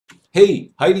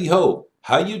Hey, Heidi Ho,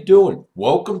 how you doing?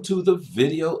 Welcome to the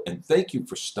video and thank you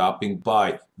for stopping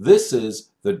by. This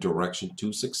is the Direction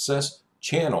to Success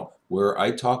channel where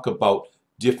I talk about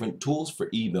different tools for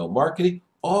email marketing,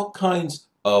 all kinds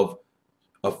of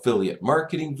affiliate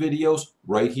marketing videos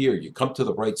right here. You come to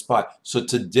the right spot. So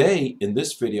today in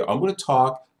this video, I'm going to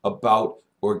talk about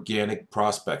organic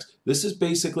prospects. This is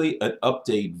basically an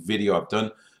update video. I've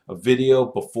done a video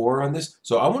before on this.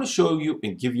 So I want to show you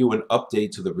and give you an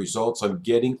update to the results I'm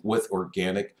getting with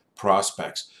organic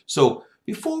prospects. So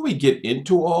before we get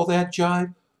into all that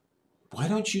jive, why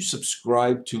don't you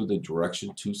subscribe to the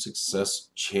Direction to Success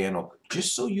channel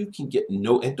just so you can get and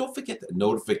don't forget the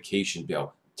notification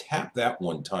bell. Tap that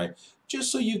one time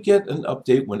just so you get an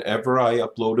update whenever I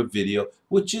upload a video,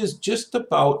 which is just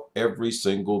about every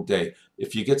single day.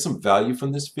 If you get some value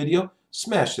from this video,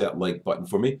 smash that like button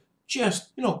for me.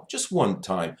 Just one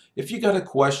time. If you got a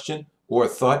question or a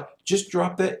thought, just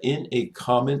drop that in a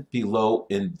comment below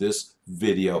in this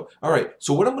video. All right,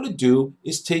 so what I'm going to do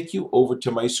is take you over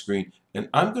to my screen and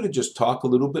I'm going to just talk a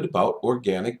little bit about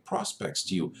organic prospects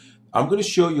to you. I'm going to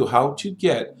show you how to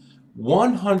get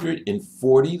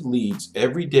 140 leads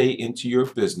every day into your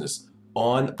business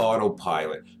on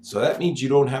autopilot. So that means you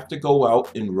don't have to go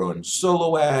out and run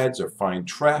solo ads or find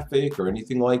traffic or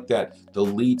anything like that. The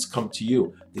leads come to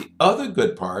you. The other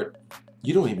good part,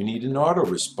 you don't even need an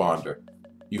autoresponder.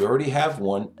 You already have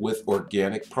one with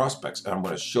organic prospects. And I'm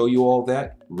going to show you all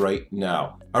that right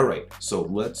now. All right, so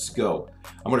let's go.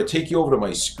 I'm going to take you over to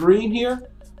my screen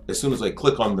here as soon as I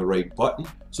click on the right button.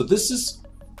 So this is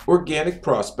organic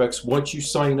prospects once you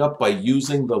sign up by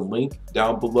using the link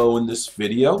down below in this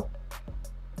video.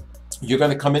 You're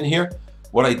going to come in here.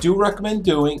 What I do recommend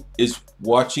doing is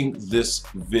watching this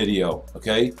video,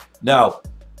 okay? Now,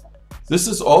 this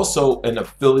is also an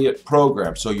affiliate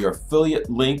program, so your affiliate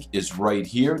link is right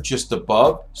here just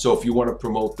above. So if you want to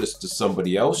promote this to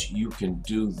somebody else, you can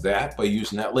do that by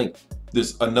using that link.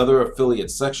 There's another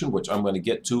affiliate section, which I'm going to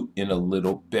get to in a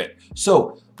little bit.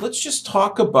 So let's just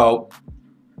talk about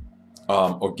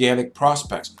organic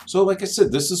prospects. So like I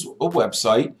said, this is a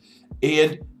website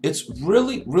and it's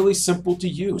really simple to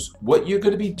use. What you're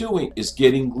going to be doing is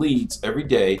getting leads every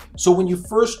day. So when you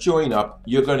first join up,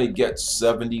 you're going to get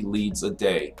 70 leads a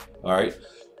day. All right.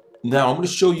 Now I'm going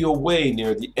to show you a way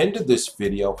near the end of this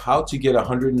video how to get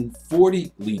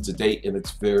 140 leads a day, and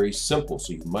it's very simple.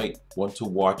 So you might want to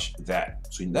watch that.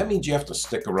 So that means you have to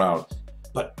stick around,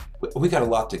 but we got a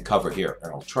lot to cover here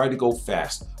and I'll try to go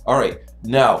fast. All right.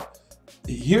 Now,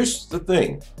 here's the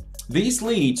thing. These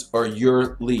leads are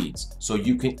your leads, so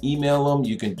you can email them,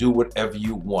 you can do whatever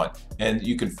you want, and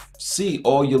you can see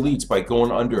all your leads by going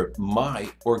under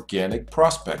My Organic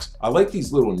Prospects. I like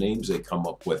these little names they come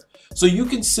up with. So you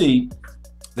can see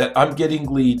that I'm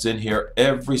getting leads in here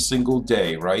every single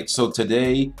day, right? So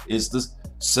today is the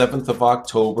 7th of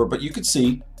October, but you can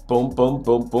see boom, boom,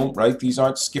 boom, boom, right? These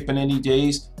aren't skipping any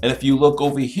days. And if you look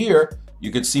over here,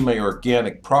 you can see my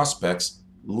organic prospects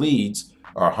leads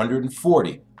are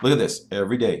 140. Look at this,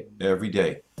 every day,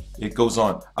 it goes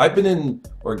on. I've been in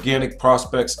organic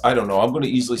prospects, I don't know, I'm going to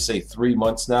easily say 3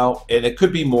 months now, and it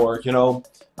could be more. You know,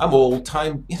 I'm old,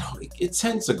 time, you know, it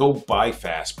tends to go by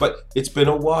fast, but it's been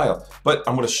a while. But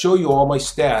I'm going to show you all my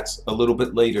stats a little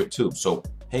bit later too, so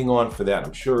hang on for that.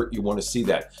 I'm sure you want to see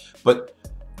that. But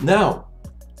now,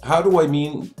 how do I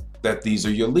mean that these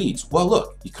are your leads? Well,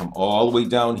 look, you come all the way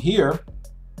down here,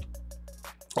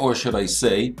 or should I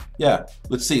say, yeah,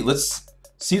 let's see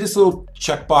this little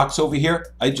checkbox over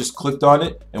here? I just clicked on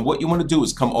it, and what you want to do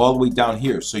is come all the way down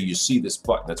here so you see this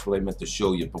button. That's what I meant to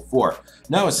show you before.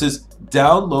 Now it says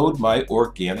download my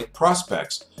organic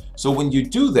prospects. So when you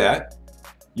do that,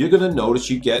 you're going to notice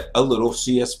you get a little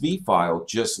CSV file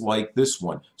just like this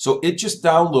one. So it just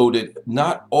downloaded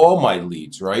not all my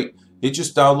leads, right? It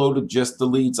just downloaded just the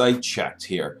leads I checked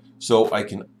here. So I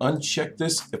can uncheck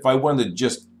this. If I wanted to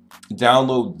just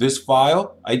download this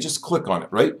file, I just click on it,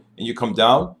 right? And you come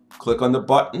down, click on the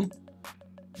button,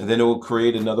 and then it will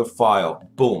create another file.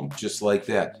 Boom, just like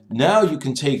that. Now you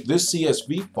can take this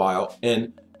CSV file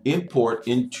and import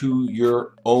into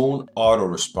your own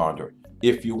autoresponder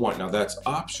if you want. Now that's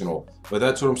optional, but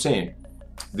that's what I'm saying.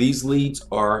 These leads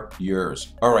are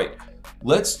yours. All right,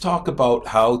 let's talk about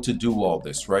how to do all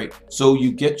this, right? So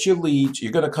you get your leads,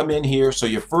 you're gonna come in here. So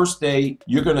your first day,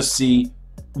 you're gonna see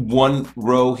one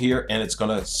row here and it's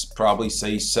gonna probably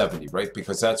say 70, right?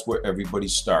 Because that's where everybody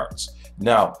starts.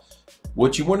 Now,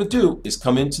 what you want to do is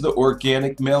come into the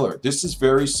organic mailer. This is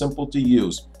very simple to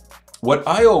use. what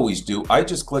I always do, I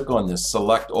just click on this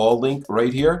select all link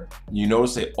right here. You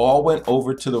notice they all went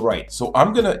over to the right. So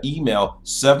I'm going to email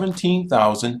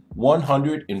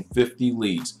 17,150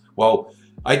 leads. Well,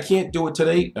 I can't do it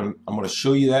today. I'm going to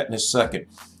show you that in a second.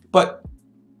 But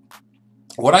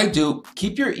what I do,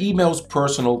 keep your emails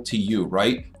personal to you,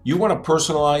 right? You want to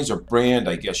personalize or brand,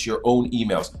 I guess, your own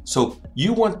emails. So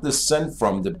you want the send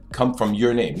from to come from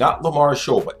your name, not Lamar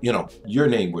Show, but your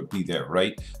name would be there,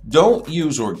 right? Don't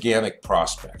use organic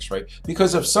prospects, right?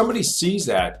 Because if somebody sees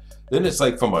that, then it's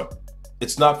like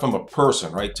it's not from a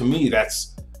person, right? To me,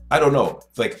 that's, I don't know,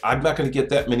 like I'm not going to get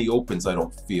that many opens, I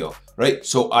don't feel, right?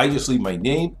 So I just leave my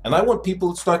name, and I want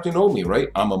people to start to know me, right?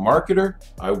 I'm a marketer.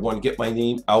 I want to get my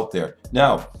name out there.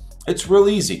 Now, it's real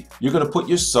easy. You're going to put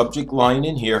your subject line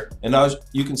in here, and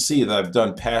you can see that I've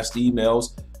done past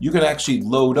emails. You can actually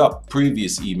load up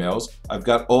previous emails. I've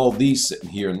got all these sitting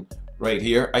here right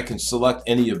here. I can select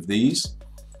any of these.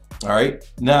 All right.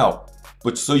 Now,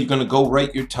 so you're going to go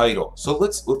write your title. So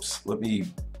let me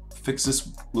fix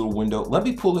this little window. Let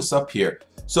me pull this up here.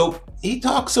 So he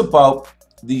talks about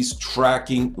these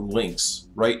tracking links,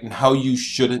 right? And how you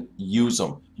shouldn't use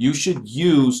them. You should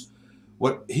use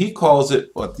what he calls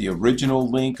it, the original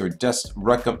link or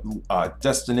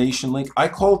destination link. I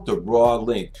call it the raw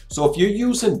link. So if you're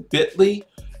using Bitly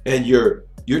and you're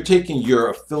taking your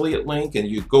affiliate link and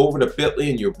you go over to Bitly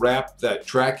and you wrap that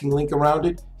tracking link around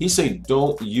it, he's saying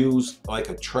don't use like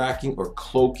a tracking or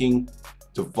cloaking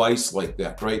device like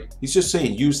that, right? He's just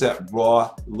saying use that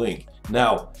raw link.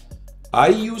 Now, I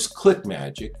use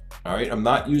ClickMagick, all right? I'm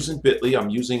not using Bitly. I'm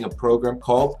using a program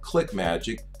called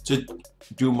ClickMagick to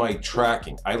do my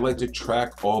tracking. I like to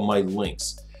track all my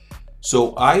links.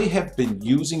 So I have been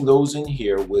using those in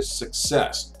here with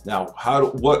success. Now,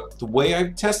 the way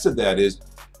I've tested that is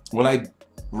when I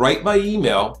write my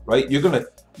email, right? You're gonna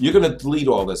delete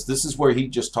all this. This is where he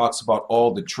just talks about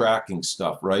all the tracking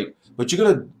stuff, right? But you're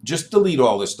gonna just delete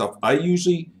all this stuff. I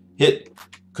usually hit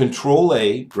Control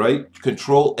A, right?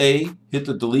 Control A, hit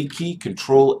the delete key,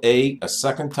 Control A a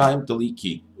second time, delete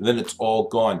key, and then it's all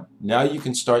gone. Now you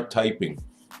can start typing,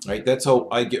 right? That's how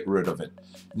I get rid of it.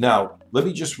 Now, let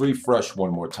me just refresh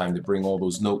one more time to bring all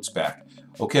those notes back.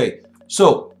 Okay,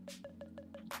 so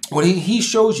when he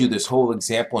shows you this whole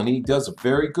example, and he does a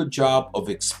very good job of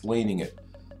explaining it.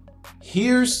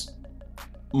 Here's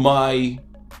my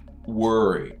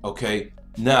worry, okay?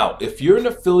 Now, if you're an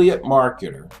affiliate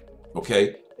marketer,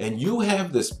 okay, and you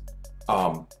have this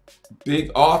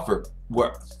big offer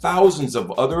where thousands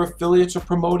of other affiliates are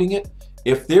promoting it,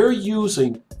 if they're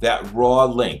using that raw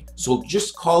link, so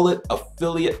just call it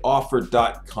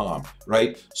affiliateoffer.com,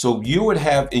 right? So you would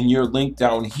have in your link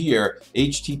down here,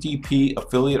 http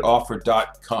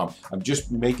affiliateoffer.com. I'm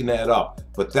just making that up,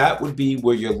 but that would be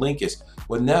where your link is.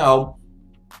 Well, now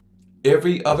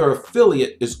every other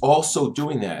affiliate is also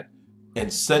doing that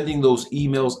and sending those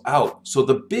emails out. So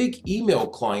the big email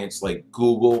clients like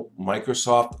Google,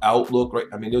 Microsoft, Outlook, right?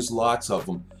 I mean, there's lots of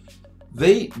them.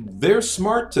 They're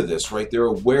smart to this, right? They're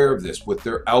aware of this with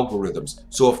their algorithms.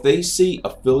 So if they see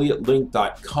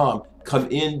affiliatelink.com come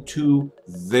into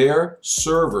their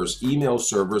servers, email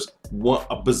servers,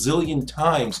 a bazillion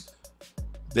times,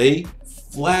 they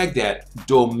flag that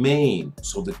domain.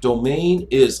 So the domain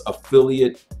is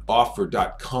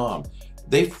affiliateoffer.com.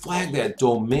 They flag that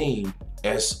domain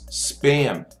as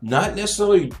spam, not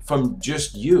necessarily from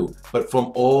just you, but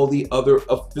from all the other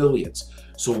affiliates.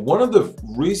 So one of the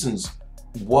reasons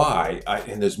why,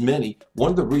 and there's many, one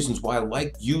of the reasons why I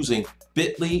like using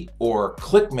Bitly or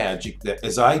ClickMagick, that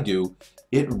as I do,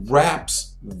 it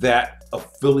wraps that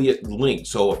affiliate link.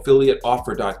 So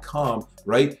affiliateoffer.com,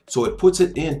 right? So it puts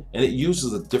it in and it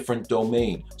uses a different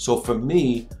domain. So for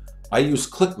me, I use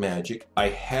ClickMagick. I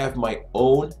have my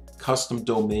own custom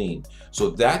domain.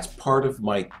 So that's part of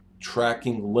my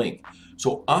tracking link.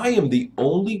 So I am the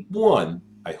only one,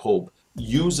 I hope,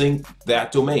 using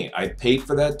that domain. I paid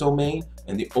for that domain,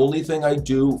 and the only thing I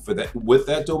do for that with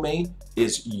that domain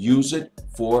is use it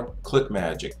for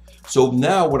ClickMagick. So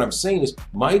now what I'm saying is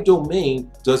my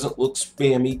domain doesn't look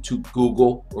spammy to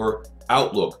Google or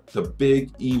Outlook, the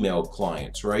big email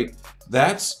clients, right?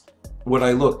 That's what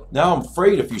I look. Now I'm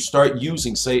afraid if you start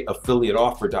using, say,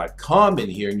 affiliateoffer.com in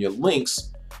here in your links,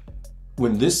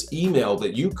 when this email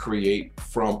that you create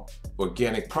from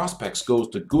organic prospects goes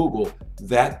to Google,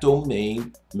 that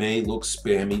domain may look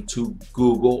spammy to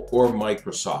Google or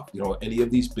Microsoft, you know, any of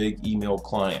these big email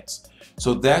clients.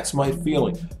 So that's my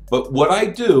feeling. But what I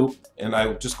do, and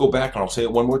I just go back and I'll say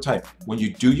it one more time, when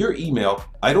you do your email,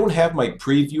 I don't have my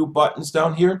preview buttons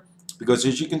down here because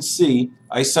as you can see,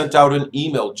 I sent out an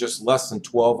email just less than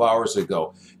 12 hours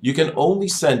ago. You can only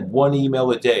send one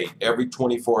email a day every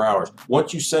 24 hours.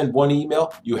 Once you send one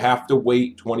email, you have to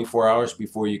wait 24 hours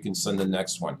before you can send the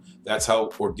next one. That's how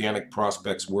organic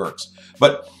prospects works.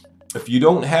 But if you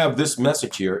don't have this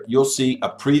message here, you'll see a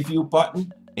preview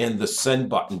button and the send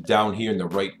button down here in the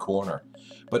right corner.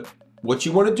 But what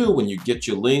you want to do when you get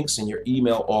your links and your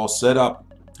email all set up,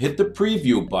 hit the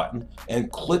preview button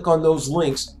and click on those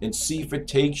links and see if it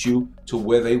takes you to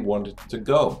where they want it to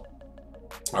go.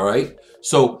 All right,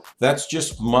 so that's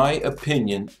just my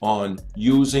opinion on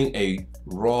using a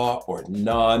raw or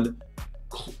non-tracking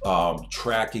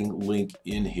link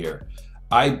in here.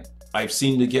 I've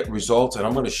seen to get results, and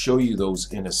I'm going to show you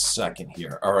those in a second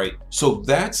here. All right, so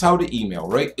that's how to email,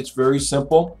 right? It's very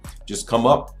simple. Just come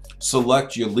up,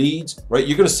 select your leads, right?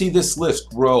 You're going to see this list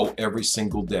grow every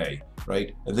single day,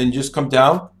 right? And then just come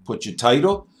down, put your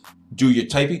title, do your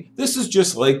typing. This is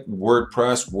just like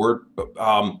WordPress, Word,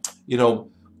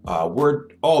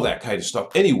 Word, all that kind of stuff.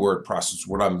 Any word process,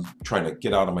 what I'm trying to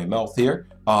get out of my mouth here.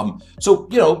 So,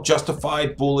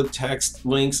 justified, bullet text,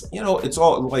 links, it's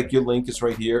all like your link is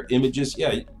right here. Images,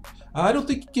 yeah, I don't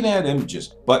think you can add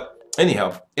images, but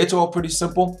anyhow, it's all pretty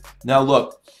simple. Now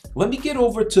look, let me get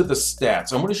over to the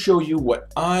stats. I'm going to show you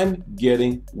what I'm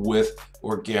getting with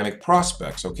organic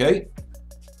prospects, okay?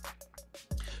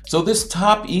 So this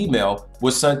top email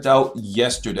was sent out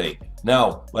yesterday.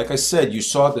 Now, like I said, you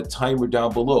saw the timer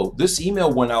down below. This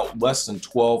email went out less than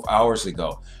 12 hours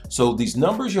ago. So these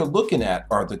numbers you're looking at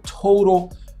are the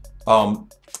total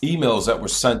emails that were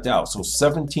sent out. So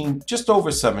just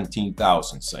over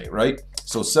 17,000, say, right?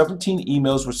 So 17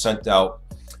 emails were sent out.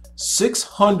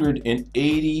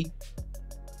 680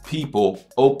 people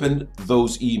opened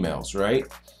those emails, right?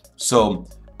 So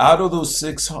out of those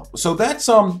so that's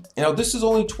this is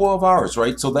only 12 hours,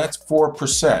 right? So that's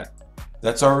 4%.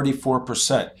 That's already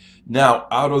 4%. Now,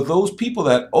 out of those people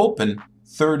that opened,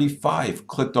 35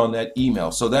 clicked on that email.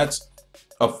 So that's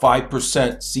a 5%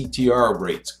 CTR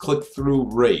rate, click-through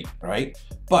rate, right?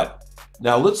 But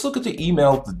now let's look at the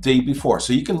email the day before.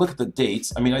 So you can look at the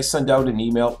dates. I mean, I send out an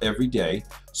email every day.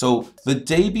 So the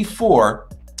day before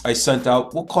I sent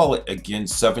out, we'll call it again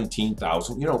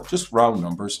 17,000, just round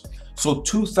numbers. So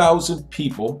 2,000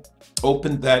 people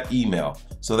opened that email.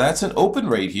 So that's an open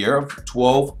rate here of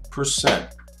 12%.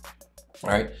 All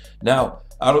right. Now,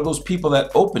 out of those people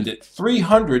that opened it,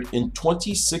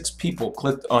 326 people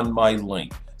clicked on my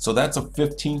link. So that's a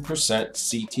 15%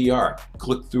 CTR,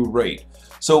 click-through rate.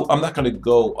 So I'm not going to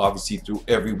go, obviously, through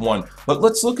every one, but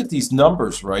let's look at these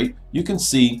numbers, right? You can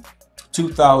see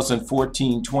 2,000,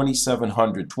 14,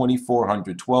 2,700,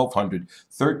 2,400, 1,200,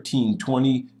 13,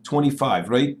 20, 25,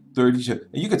 right? 32. And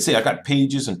you can see I got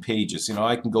pages and pages.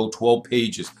 I can go 12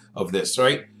 pages of this,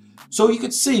 right? So you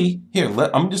can see here,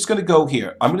 I'm just going to go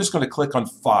here. I'm just going to click on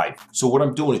 5. So what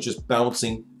I'm doing is just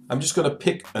bouncing. I'm just going to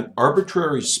pick an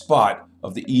arbitrary spot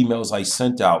of the emails I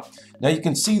sent out. Now you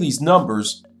can see these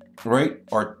numbers, right,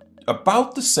 are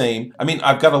about the same. I mean,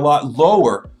 I've got a lot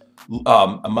lower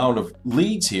amount of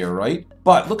leads here, right?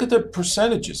 But look at the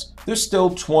percentages. There's still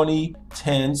 20,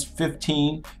 10s,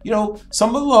 15,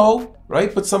 some are low,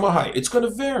 right? But some are high. It's going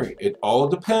to vary. It all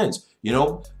depends.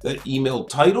 That email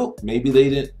title, maybe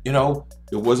they didn't,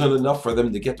 it wasn't enough for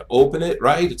them to get to open it,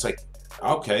 right? It's like,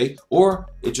 okay, or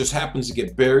it just happens to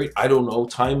get buried. I don't know,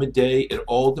 time of day, it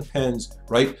all depends,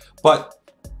 right? But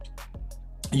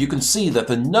you can see that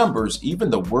the numbers, even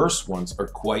the worst ones, are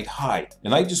quite high.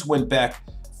 And I just went back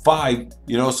 5,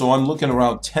 so I'm looking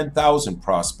around 10,000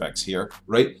 prospects here,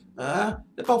 right?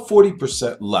 About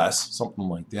 40% less, something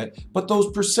like that. But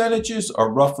those percentages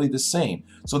are roughly the same.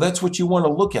 So that's what you want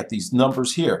to look at, these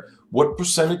numbers here. What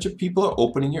percentage of people are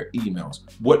opening your emails?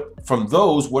 From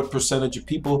those, what percentage of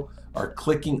people are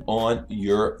clicking on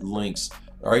your links?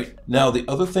 All right. Now, the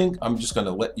other thing, I'm just going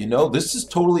to let you know, this is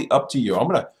totally up to you.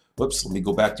 Let me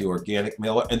go back to organic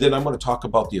mailer, and then I'm going to talk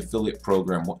about the affiliate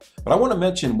program. But I want to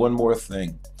mention one more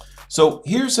thing. So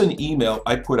here's an email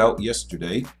I put out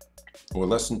yesterday, or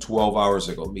less than 12 hours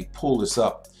ago. Let me pull this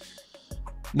up.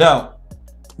 Now,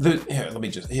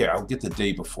 I'll get the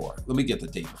day before. Let me get the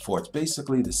day before. It's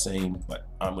basically the same, but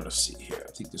I'm going to see here.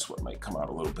 I think this one might come out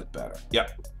a little bit better. Yeah.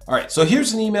 All right. So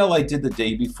here's an email I did the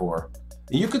day before.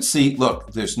 And you can see,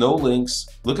 look, there's no links.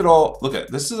 Look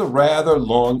at this is a rather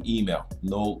long email.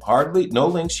 No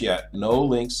links yet. No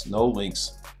links.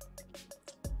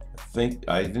 I think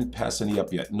I didn't pass any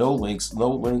up yet. No links,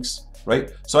 right?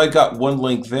 So I got one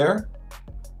link there.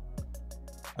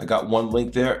 I got one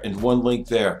link there and one link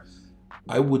there.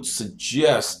 I would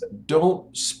suggest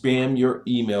don't spam your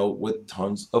email with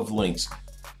tons of links.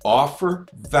 Offer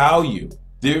value.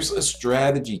 There's a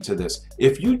strategy to this.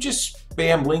 If you just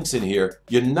spam links in here,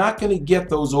 you're not going to get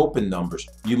those open numbers.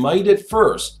 You might at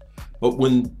first, but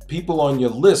when people on your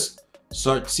list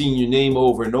start seeing your name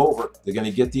over and over, they're going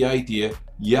to get the idea,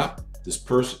 yep, this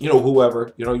person,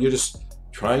 whoever, you're just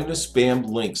trying to spam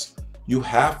links. You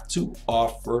have to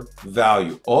offer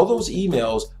value. All those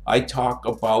emails I talk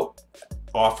about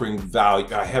offering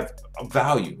value. I have a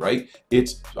value, right?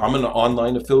 I'm an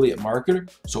online affiliate marketer,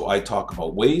 so I talk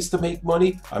about ways to make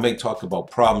money. I may talk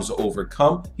about problems to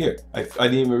overcome. Here, I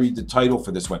didn't even read the title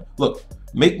for this one. Look,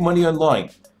 make money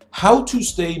online. How to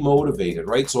stay motivated,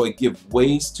 right? So I give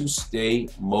ways to stay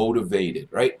motivated,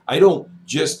 right? I don't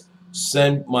just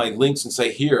send my links and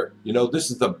say, here,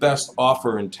 this is the best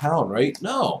offer in town, right?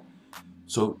 No.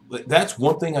 So that's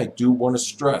one thing I do want to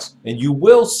stress. And you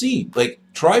will see,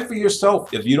 try for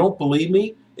yourself. If you don't believe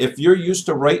me, if you're used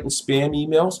to writing spam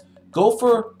emails, go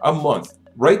for a month.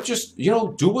 Write just,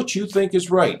 do what you think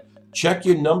is right. Check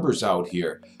your numbers out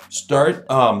here. Start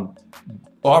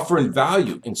offering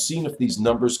value and seeing if these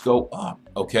numbers go up,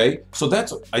 okay? So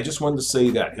I just wanted to say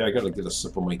that. Here, I got to get a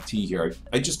sip of my tea here.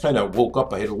 I just kind of woke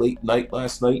up. I had a late night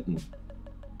last night and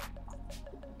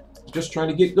just trying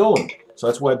to get going. So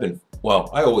that's why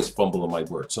I always fumble on my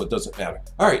words, so it doesn't matter.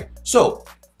 All right, so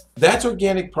that's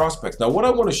organic prospects. Now, what I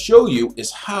want to show you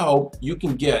is how you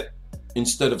can get,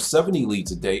 instead of 70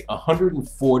 leads a day,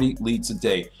 140 leads a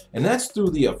day. And that's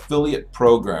through the affiliate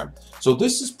program. So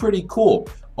this is pretty cool.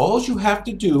 All you have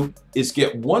to do is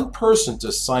get one person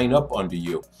to sign up under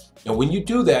you. And when you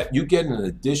do that, you get an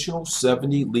additional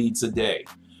 70 leads a day.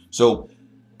 So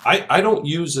I don't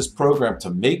use this program to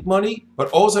make money,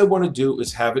 but all I want to do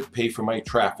is have it pay for my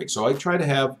traffic. So I try to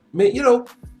have,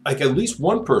 at least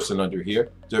one person under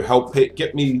here to help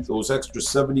get me those extra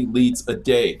 70 leads a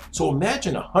day. So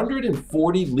imagine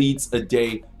 140 leads a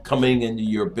day coming into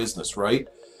your business, right?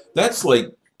 That's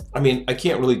I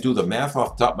can't really do the math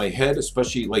off the top of my head,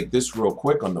 especially like this real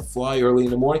quick on the fly early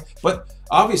in the morning. But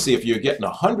obviously, if you're getting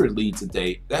 100 leads a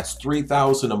day, that's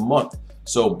 3,000 a month.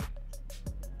 So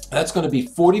that's going to be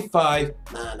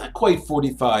not quite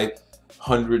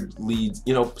 4,500 leads,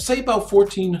 say about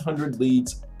 1,400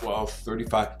 leads, well,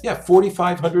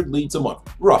 4,500 leads a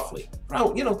month, roughly. I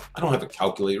don't have a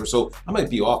calculator, so I might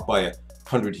be off by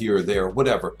 100 here or there,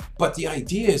 whatever. But the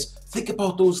idea is, think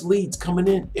about those leads coming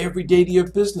in every day to your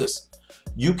business.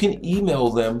 You can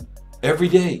email them every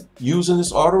day using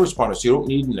this autoresponder, so you don't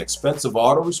need an expensive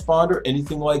autoresponder,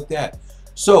 anything like that.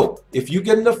 So if you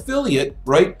get an affiliate,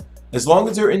 right, as long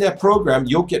as they're in that program,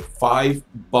 you'll get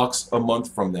 $5 a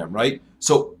month from them, right?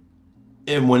 So,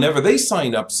 and whenever they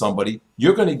sign up somebody,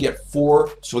 you're going to get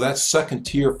so that's second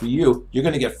tier for you. You're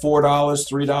going to get $4,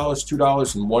 $3,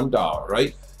 $2, and $1,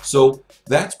 right? So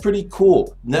that's pretty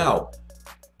cool. Now,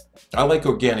 I like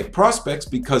organic prospects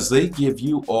because they give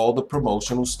you all the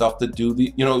promotional stuff to do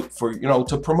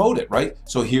to promote it, right?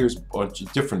 So here's a bunch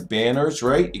of different banners,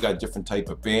 right? You got different type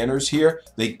of banners here.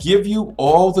 They give you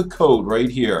all the code right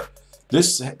here.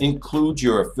 This includes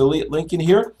your affiliate link in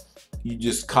here. You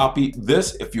just copy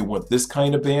this if you want this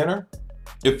kind of banner.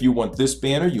 If you want this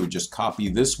banner, you would just copy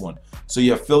this one. So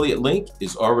your affiliate link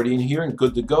is already in here and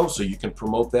good to go. So you can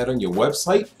promote that on your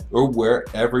website or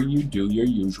wherever you do your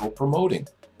usual promoting.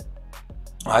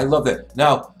 I love that.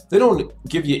 Now, they don't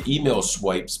give you email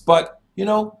swipes, but I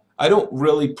don't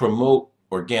really promote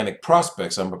organic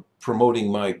prospects. I'm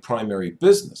promoting my primary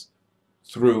business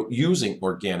through using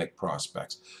organic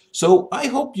prospects. So I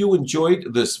hope you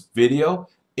enjoyed this video.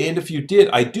 And if you did,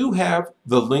 I do have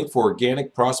the link for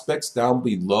organic prospects down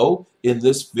below in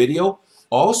this video.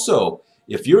 Also,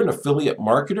 if you're an affiliate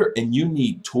marketer and you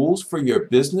need tools for your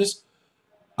business,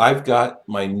 I've got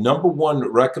my #1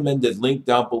 recommended link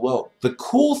down below. The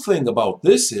cool thing about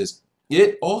this is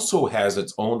it also has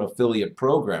its own affiliate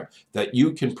program that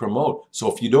you can promote.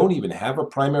 So if you don't even have a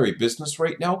primary business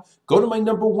right now, go to my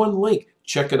 #1 link.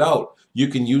 Check it out. You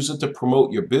can use it to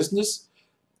promote your business,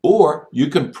 or you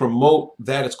can promote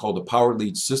that. It's called the Power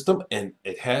Lead System, and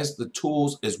it has the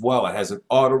tools as well. It has an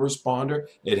autoresponder.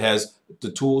 It has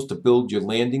the tools to build your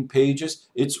landing pages.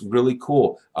 It's really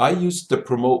cool. I used to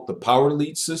promote the Power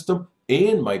Lead System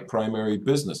and my primary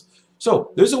business.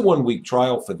 So there's a 1-week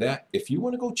trial for that. If you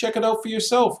want to go check it out for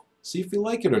yourself, see if you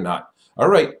like it or not. All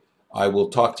right, I will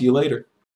talk to you later.